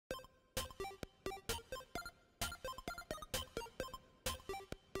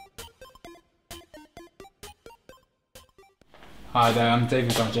Hi there, I'm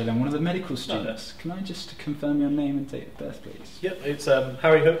David Bargell. I'm one of the medical students. Can I just confirm your name and date of birth, please? Yep, it's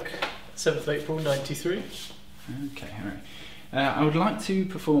Harry Hook, 7th April 93. Okay, Harry. I would like to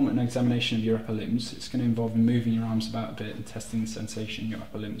perform an examination of your upper limbs. It's going to involve moving your arms about a bit and testing the sensation in your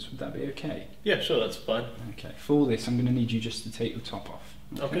upper limbs. Would that be okay? Yeah, sure, that's fine. Okay, for this I'm going to need you just to take your top off.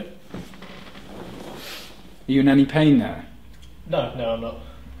 Okay. Are you in any pain there? No, I'm not.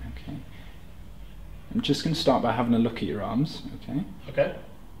 Okay. I'm just going to start by having a look at your arms, okay? Okay.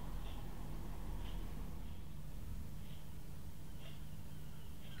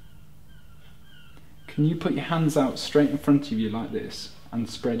 Can you put your hands out straight in front of you like this and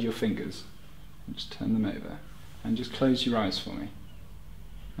spread your fingers? And just turn them over and just close your eyes for me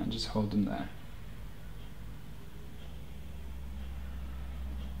and just hold them there.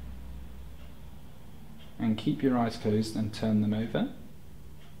 And keep your eyes closed and turn them over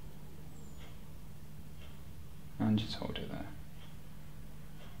and just hold it there.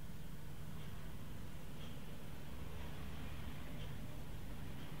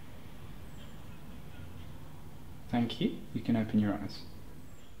 Thank you. You can open your eyes.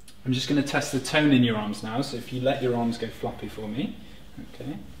 I'm just going to test the tone in your arms now, so if you let your arms go floppy for me.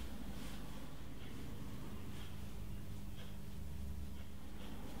 Okay.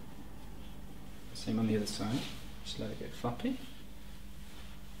 Same on the other side. Just let it go floppy.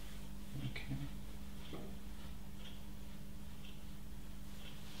 Okay.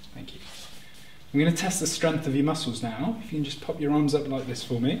 Thank you. I'm going to test the strength of your muscles now. If you can just pop your arms up like this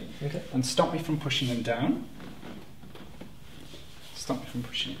for me. Okay. And stop me from pushing them down. Stop me from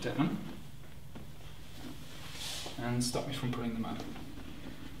pushing it down. And stop me from pulling them up.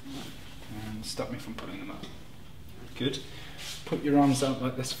 And stop me from pulling them up. Good. Put your arms out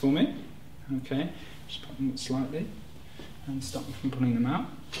like this for me. Okay. Just pop them up slightly. And stop me from pulling them out.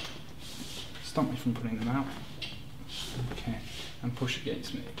 Stop me from pulling them out. Okay. And push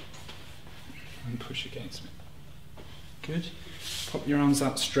against me. And push against me. Good. Pop your arms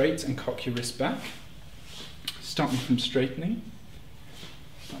out straight and cock your wrist back. Stop me from straightening.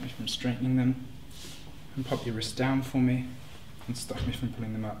 Stop me from straightening them. And pop your wrist down for me. And stop me from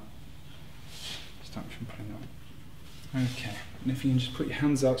pulling them up. Stop me from pulling them up. Okay. And if you can just put your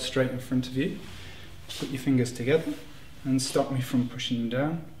hands out straight in front of you. Put your fingers together. And stop me from pushing them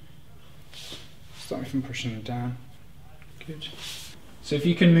down. Stop me from pushing them down. Good. So if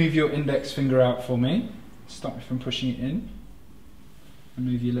you can move your index finger out for me, stop me from pushing it in, and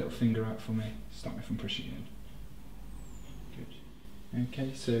move your little finger out for me, stop me from pushing it in. Good.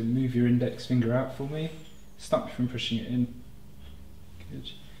 Okay, so move your index finger out for me, stop me from pushing it in.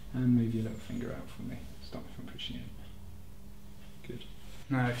 Good. And move your little finger out for me, stop me from pushing it in. Good.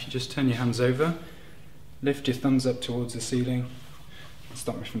 Now if you just turn your hands over, lift your thumbs up towards the ceiling, and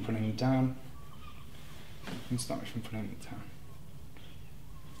stop me from pulling them down, and stop me from pulling them down.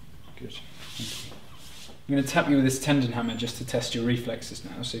 Good. I'm going to tap you with this tendon hammer just to test your reflexes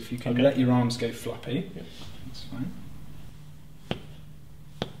now, so if you can let your arms go floppy, yep. That's fine.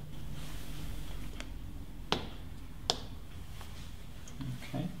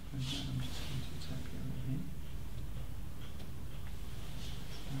 Okay, and then I'm just going to tap you over here.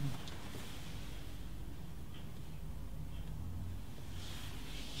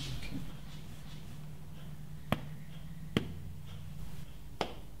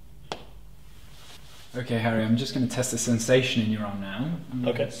 Okay, Harry, I'm just going to test the sensation in your arm now. I'm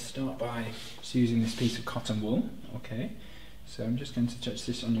going to start by just using this piece of cotton wool. Okay, so I'm just going to touch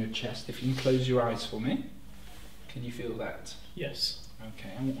this on your chest. If you can close your eyes for me. Can you feel that? Yes.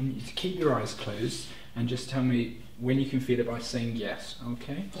 Okay, I want you to keep your eyes closed and just tell me when you can feel it by saying yes.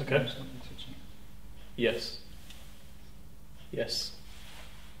 Okay? Okay. Yes. Yes.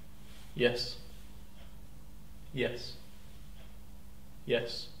 Yes. Yes.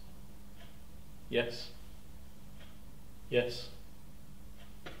 Yes. Yes. Yes.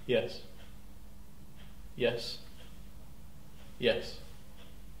 Yes. Yes. Yes.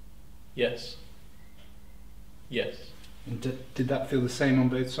 Yes. Yes. And did that feel the same on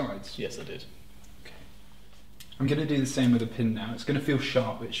both sides? Yes, I did. Okay. I'm going to do the same with a pin now. It's going to feel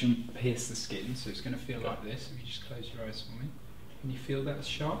sharp, but it shouldn't pierce the skin, so it's going to feel like this. If you just close your eyes for me. Can you feel that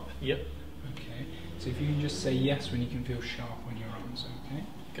sharp? Yep. Okay. So if you can just say yes when you can feel sharp on your arms, okay?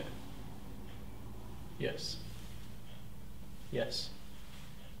 Okay. Yes. Yes.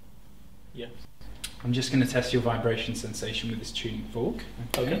 Yes. I'm just going to test your vibration sensation with this tuning fork.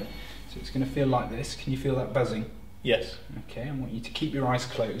 Okay. So it's going to feel like this. Can you feel that buzzing? Yes. Okay, I want you to keep your eyes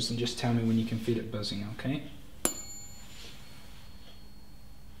closed and just tell me when you can feel it buzzing, okay?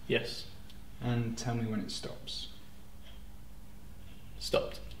 Yes. And tell me when it stops.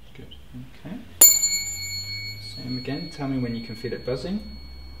 Stopped. Good. Okay. Same again, tell me when you can feel it buzzing,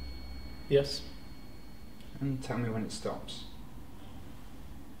 Yes. and tell me when it stops.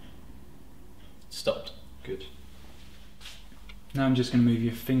 Stopped. Good. Now I'm just going to move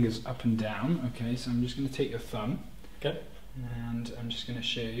your fingers up and down, okay, so I'm just going to take your thumb, Okay. and I'm just going to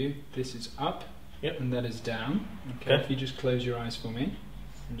show you, this is up, Yep. and that is down, okay, Okay. if you just close your eyes for me,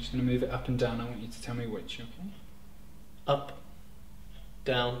 I'm just going to move it up and down, I want you to tell me which, okay? Up,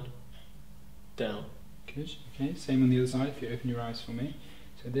 down, down. Good, okay, same on the other side, if you open your eyes for me,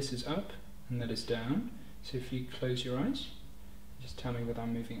 so this is up, and that is down, so if you close your eyes, just tell me whether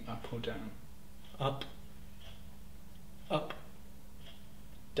I'm moving up or down. Up, up,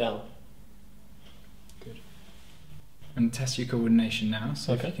 down. Good. And test your coordination now,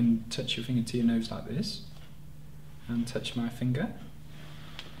 so if Okay. you can touch your finger to your nose like this, and touch my finger,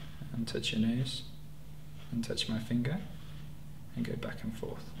 and touch your nose, and touch my finger, and go back and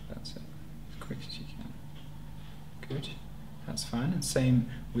forth. That's it, as quick as you can. Good, that's fine. And same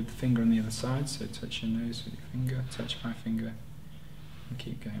with the finger on the other side, so touch your nose with your finger, touch my finger, and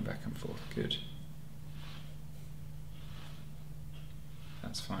keep going back and forth. Good.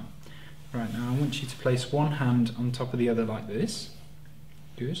 That's fine. Right, now I want you to place one hand on top of the other like this.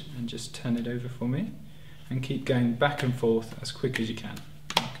 Good, and just turn it over for me. And keep going back and forth as quick as you can.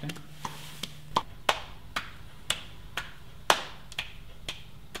 Okay.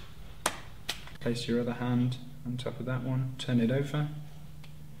 Place your other hand on top of that one, turn it over,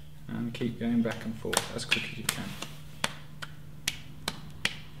 and keep going back and forth as quick as you can.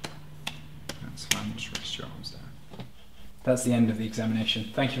 That's fine, just rest your arms there. That's the end of the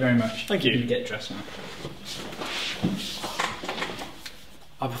examination. Thank you very much. Thank you. You can get dressed now.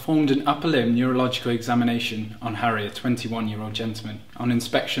 I performed an upper limb neurological examination on Harry, a 21-year-old gentleman. On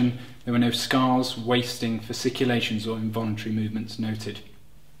inspection, there were no scars, wasting, fasciculations or involuntary movements noted.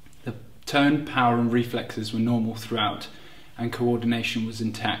 The tone, power and reflexes were normal throughout, and coordination was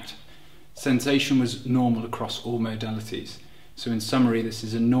intact. Sensation was normal across all modalities. So in summary, this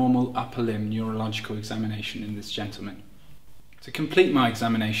is a normal upper limb neurological examination in this gentleman. To complete my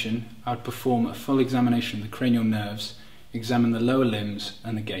examination, I would perform a full examination of the cranial nerves, examine the lower limbs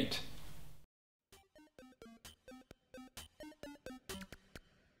and the gait.